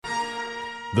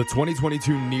The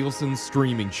 2022 Nielsen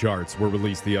streaming charts were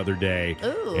released the other day.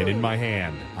 Ooh. And in my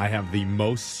hand, I have the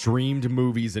most streamed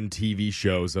movies and TV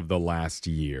shows of the last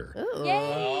year. Ooh.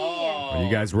 Are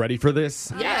you guys ready for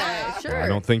this? Yeah, sure. I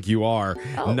don't think you are.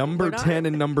 Oh, Number we're not? 10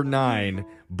 and number 9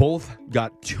 both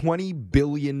got 20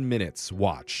 billion minutes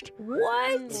watched.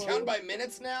 What? Count by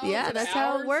minutes now? Yeah, Instead of that's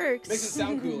how it hours? works. Makes it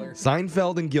sound cooler.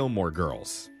 Seinfeld and Gilmore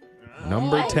Girls.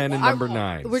 Number 10 and number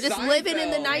 9. We're just living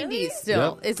in the Seinfeld. 90s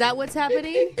still. Yep. Is that what's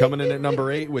happening? Coming in at number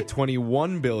 8 with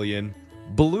 21 billion,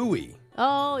 Bluey.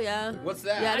 Oh, yeah. What's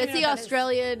that? Yeah, I that's know the what that is.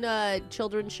 Australian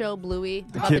children's show, Bluey.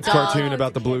 The about kids' dog. cartoon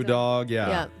about the blue dog. Yeah.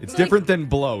 Yeah. It's It's different than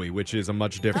Blowy, which is a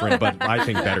much different, but I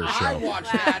think better I show.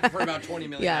 watched that for about 20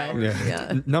 million Yeah. hours.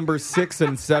 Yeah. Number 6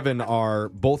 and 7 are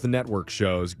both network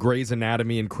shows, Grey's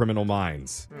Anatomy and Criminal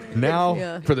Minds. Now,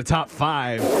 Yeah. for the top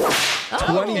 5, Oh,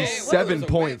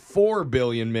 27.4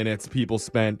 billion minutes people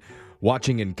spent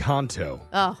watching Encanto,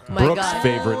 Oh, my Brooke's God.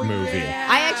 favorite movie.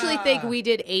 I actually think we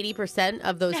did 80%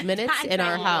 of those minutes in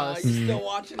our house. You still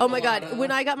watching? Oh, my God. When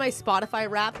I got my Spotify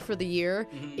Wrapped for the year,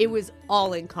 it was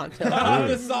all Encanto.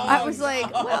 the songs. I was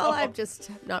like, well, I'm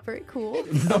just not very cool.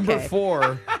 Number Okay.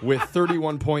 4, with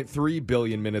 31.3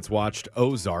 billion minutes watched,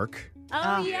 Ozark.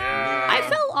 Oh, yeah. I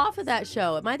fell off of that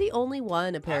show. Am I the only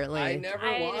one, apparently? I never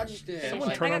I watched it. Someone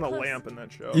Like, Turn I on got a close. lamp in that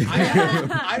show.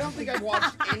 I don't think I've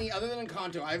watched any other than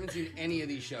Encanto. I haven't seen any of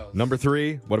these shows. Number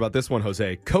 3, what about this one,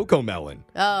 Jose? Coco Melon.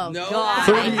 Oh, No. God.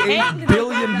 38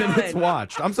 billion minutes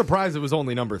watched. I'm surprised it was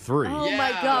only number 3. Oh, Yeah.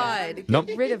 my God. Get Nope.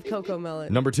 rid of Coco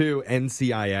Melon. Number 2,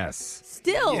 NCIS.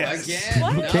 Still. Yes.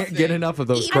 Again, Can't get enough of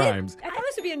those crimes. I thought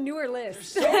this would be a newer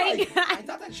list. So, I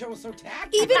thought that show was so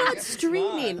tacky. Even I on guess it's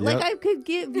streaming. not. Like, Yep. I could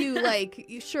give you, like,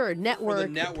 sure, network.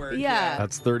 network, Yeah.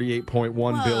 That's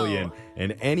 38.1 Whoa. billion.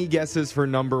 And any guesses for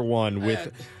number 1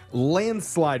 with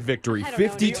landslide victory, I don't know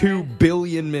 52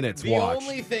 billion minutes The watched.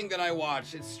 only thing that I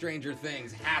watch is Stranger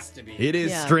Things. Has to be. It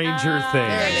is Yeah. Stranger There it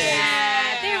Things. is.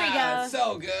 Yeah, there we go.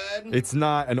 So good. It's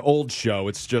not an old show,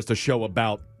 it's just a show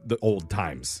about the old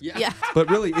times. Yeah. But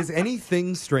really, is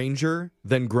anything stranger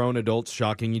than grown adults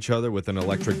shocking each other with an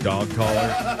electric dog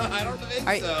collar? I don't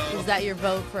think so. Is that your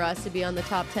vote for us to be on the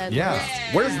top 10? Yeah.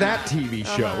 Where's that TV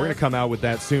show? We're going to come out with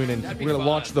that soon, and That'd we're be going to fun.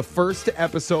 launch the first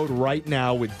episode right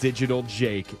now with Digital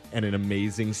Jake and an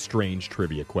amazing strange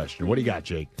trivia question. What do you got,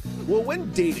 Jake? Well,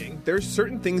 when dating, there's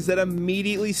certain things that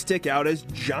immediately stick out as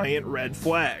giant red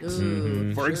flags.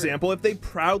 For example, if they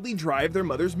proudly drive their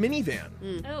mother's minivan.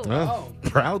 Oh. Oh.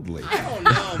 Proudly. I don't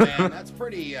know, man. That's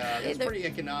pretty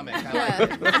economic. I like Yeah.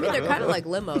 it. I mean, they're kind of like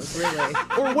limos, really.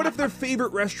 Or what if their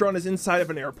favorite restaurant is inside of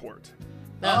an airport?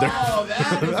 Oh,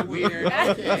 that is weird.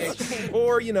 Okay.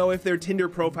 Or, if their Tinder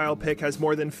profile pic has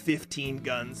more than 15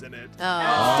 guns in it.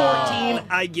 Oh. 14,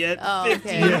 I get Oh,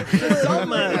 15. okay. Some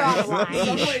line.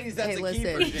 ladies, that's Hey, a listen.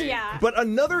 keeper. Jake. Yeah. But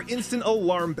another instant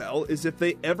alarm bell is if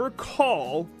they ever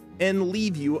call and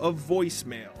leave you a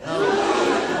voicemail.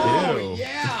 Oh, Ew. yeah,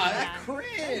 that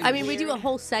cringe. I mean, we do a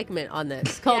whole segment on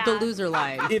this called Yeah. the loser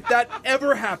line. If that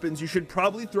ever happens, you should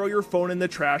probably throw your phone in the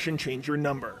trash and change your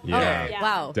number. Yeah, Yeah.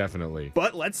 Wow. definitely.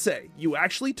 But let's say you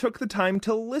actually took the time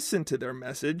to listen to their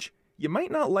message. You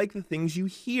might not like the things you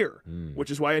hear,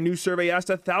 which is why a new survey asked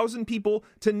 1,000 people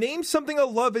to name something a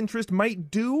love interest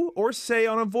might do or say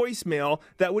on a voicemail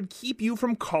that would keep you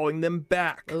from calling them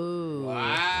back. Ooh.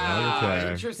 Wow.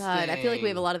 Okay. Interesting. God, I feel like we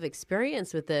have a lot of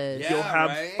experience with this. Yeah. You'll have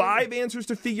right? 5 answers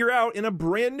to figure out in a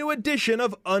brand new edition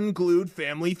of Unglued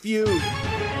Family Feud.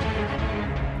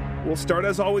 We'll start,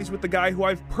 as always, with the guy who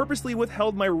I've purposely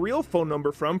withheld my real phone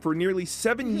number from for nearly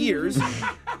 7 years,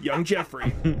 young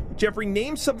Jeffrey. Jeffrey,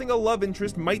 name something a love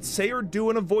interest might say or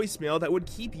do in a voicemail that would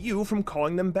keep you from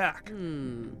calling them back.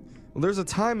 Well, there's a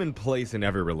time and place in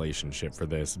every relationship for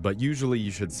this, but usually you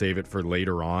should save it for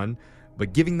later on.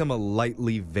 But giving them a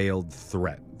lightly veiled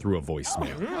threat through a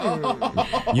voicemail.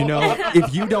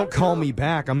 If you don't call me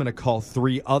back, I'm going to call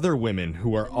 3 other women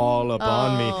who are all up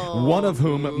on me, one of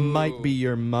whom might be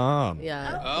your mom.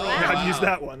 Yeah. Oh, I'd use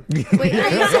that one. Wait, are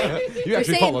you saying, You actually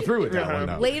saying- follow through with that one,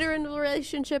 though. later in the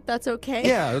relationship, that's okay?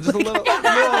 Yeah, just a little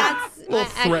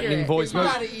That's threatening accurate. You voicemail.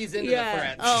 gotta ease into Yeah. the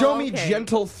threat. Oh, Show me okay.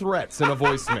 gentle threats in a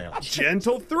voicemail.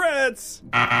 Gentle threats.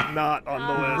 Not on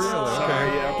the list. Really? Sorry,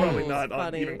 Okay. yeah, probably not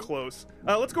Funny. even close.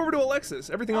 Let's go over to Alexis.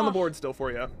 Everything on the board still for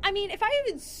you. I mean, if I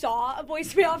even saw a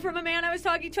voicemail from a man I was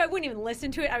talking to, I wouldn't even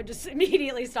listen to it. I would just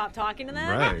immediately stop talking to them.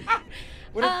 Right.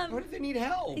 What if they need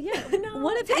help? Yeah, no,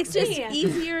 What if it's text just me.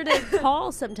 easier to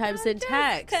call sometimes than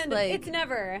text? It's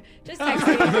never. Just text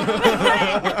me.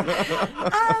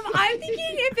 I'm thinking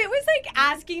if it was like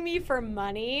asking me for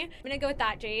money, I'm gonna go with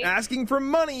that, Jake. Asking for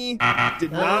money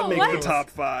did not make the what? top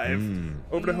 5.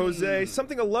 Over to Jose.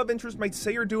 Something a love interest might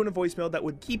say or do in a voicemail that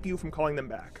would keep you from calling them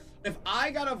back. If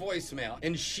I got a voicemail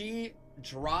and she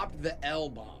dropped the L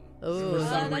bomb Ooh. for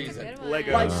some that's reason, a good one.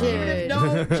 Lego. like she didn't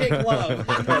know Jake Love.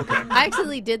 I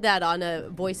actually did that on a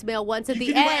voicemail once at You the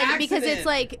did it by end because accident. it's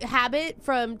like habit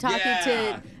from talking Yeah.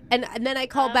 to. And then I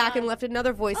called back and left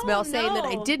another voicemail Oh, saying that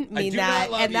I no. didn't I mean do not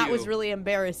that, love and that you. was really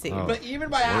embarrassing. Oh. But even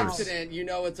by accident, you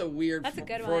know it's a weird That's a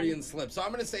good one. Freudian slip. So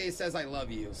I'm gonna say it says I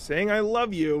love you. Saying I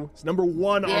love you is number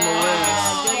 1 on the list.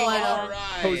 Yeah, good one. All right.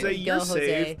 Jose, you're Jose.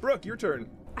 safe. Brooke, your turn.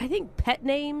 I think pet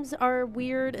names are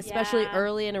weird, especially Yeah.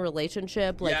 early in a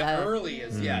relationship. Like early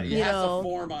is it You has know. to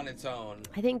form on its own.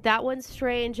 I think that one's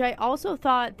strange. I also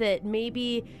thought that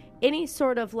maybe any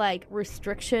sort of like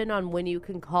restriction on when you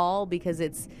can call because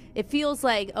it feels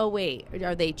like, oh wait,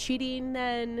 are they cheating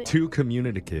then? Too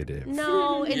communicative.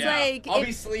 No, it's like I'll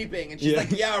be sleeping, and she's Yeah.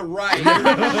 like, "Yeah, right."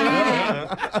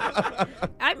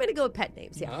 I'm gonna go with pet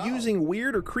names. Yeah. Using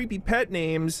weird or creepy pet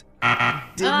names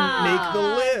didn't make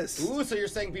the list. Ooh, so you're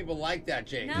saying people like that,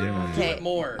 Jake? No. Yeah. Do it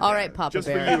more. All right, Papa Just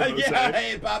for Bear. you. Jose. Yeah,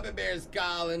 hey, Papa Bear's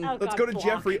calling. Oh, Let's God, go to block.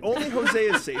 Jeffrey. Only Jose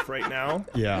is safe right now.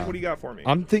 Yeah. What do you got for me?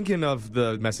 I'm thinking of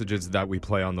the messages that we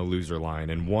play on the loser line,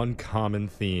 and one common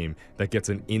theme that gets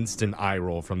an instant eye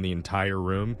roll from the entire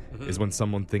room is when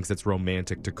someone thinks it's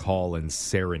romantic to call and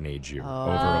serenade you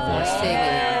over a voice. singing.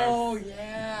 Oh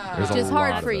yeah. There's Which a is lot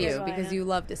hard of for those. you because you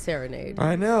love to serenade.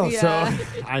 I know. Yeah. So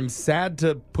I'm sad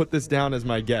to put this down as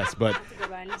my guess, but Good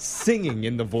one. singing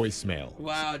in the voicemail.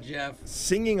 Wow, Jeff.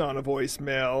 Singing on a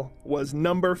voicemail was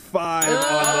number 5 on the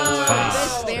Oh, list.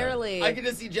 just barely. I can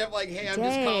just see Jeff like, "Hey, I'm just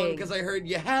Dang. calling because I heard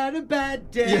you had a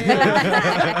bad day.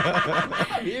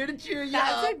 Here to cheer you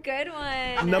That's a up." good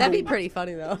one. Number, That'd be pretty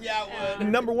funny though. Yeah, it would.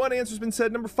 number 1 answer's been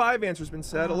said. Number 5 answer's been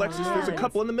said. Alexis, there's a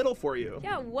couple in the middle for you.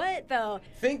 Yeah, what though?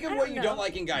 Think of I what don't you know. don't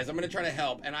like in guys. I'm going to try to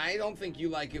help. And I don't think you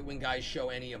like it when guys show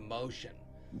any emotion.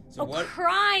 So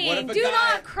Crying. what if a Do guy-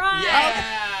 not cry.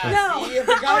 Yeah. No, See, if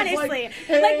a guy's honestly. like,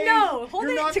 "Hey, no, hold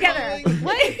you're it not together. calling."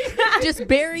 What? Just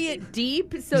bury it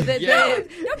deep so that Yeah.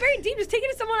 No, very deep. Just take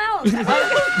it to someone else.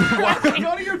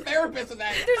 Go to your therapist with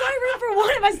that. There's only room for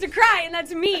one of us to cry, and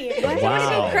that's me. Why Wow.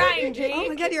 are you crying, Jake? oh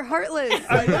my god, you're heartless.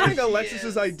 I know think she Alexis's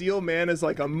is. ideal man is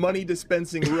like a money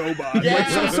dispensing robot, like Yeah.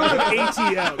 some sort of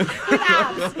ATM,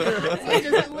 It's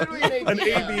just literally an an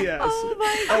ATM. ABS. Oh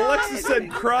my god. Alexis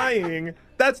said crying.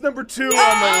 That's number 2 on the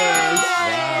list.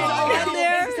 Wow.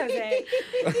 Thanks, Jose.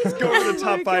 Let's go over the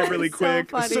top 5 really so quick.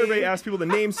 The funny. survey asked people to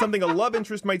name something a love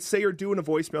interest might say or do in a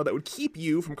voicemail that would keep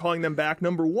you from calling them back.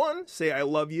 Number 1, say I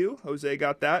love you. Jose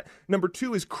got that. Number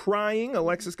 2 is crying.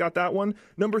 Alexis got that one.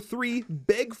 Number 3,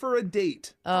 beg for a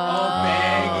date.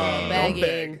 Begging. Begging.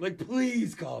 beg. Like,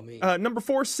 please call me. Number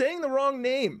 4, saying the wrong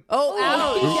name. Oh,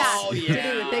 Oh, ouch. yeah.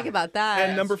 Didn't even think about that.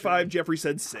 And number 5, Jeffrey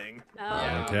said sing.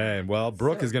 Okay, well,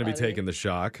 Brooke is going to be funny. taking the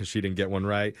shock because she didn't get one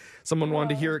right. Someone wanted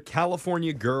to hear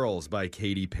California Girls by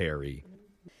Katy Perry.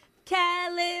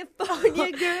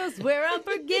 California girls wear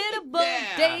unforgettable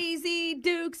Yeah. Daisy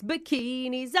Dukes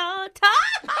bikinis on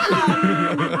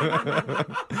top.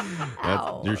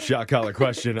 That's your shot collar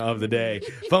question of the day.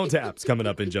 Phone taps coming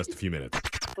up in just a few minutes.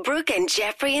 Brooke and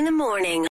Jeffrey in the morning.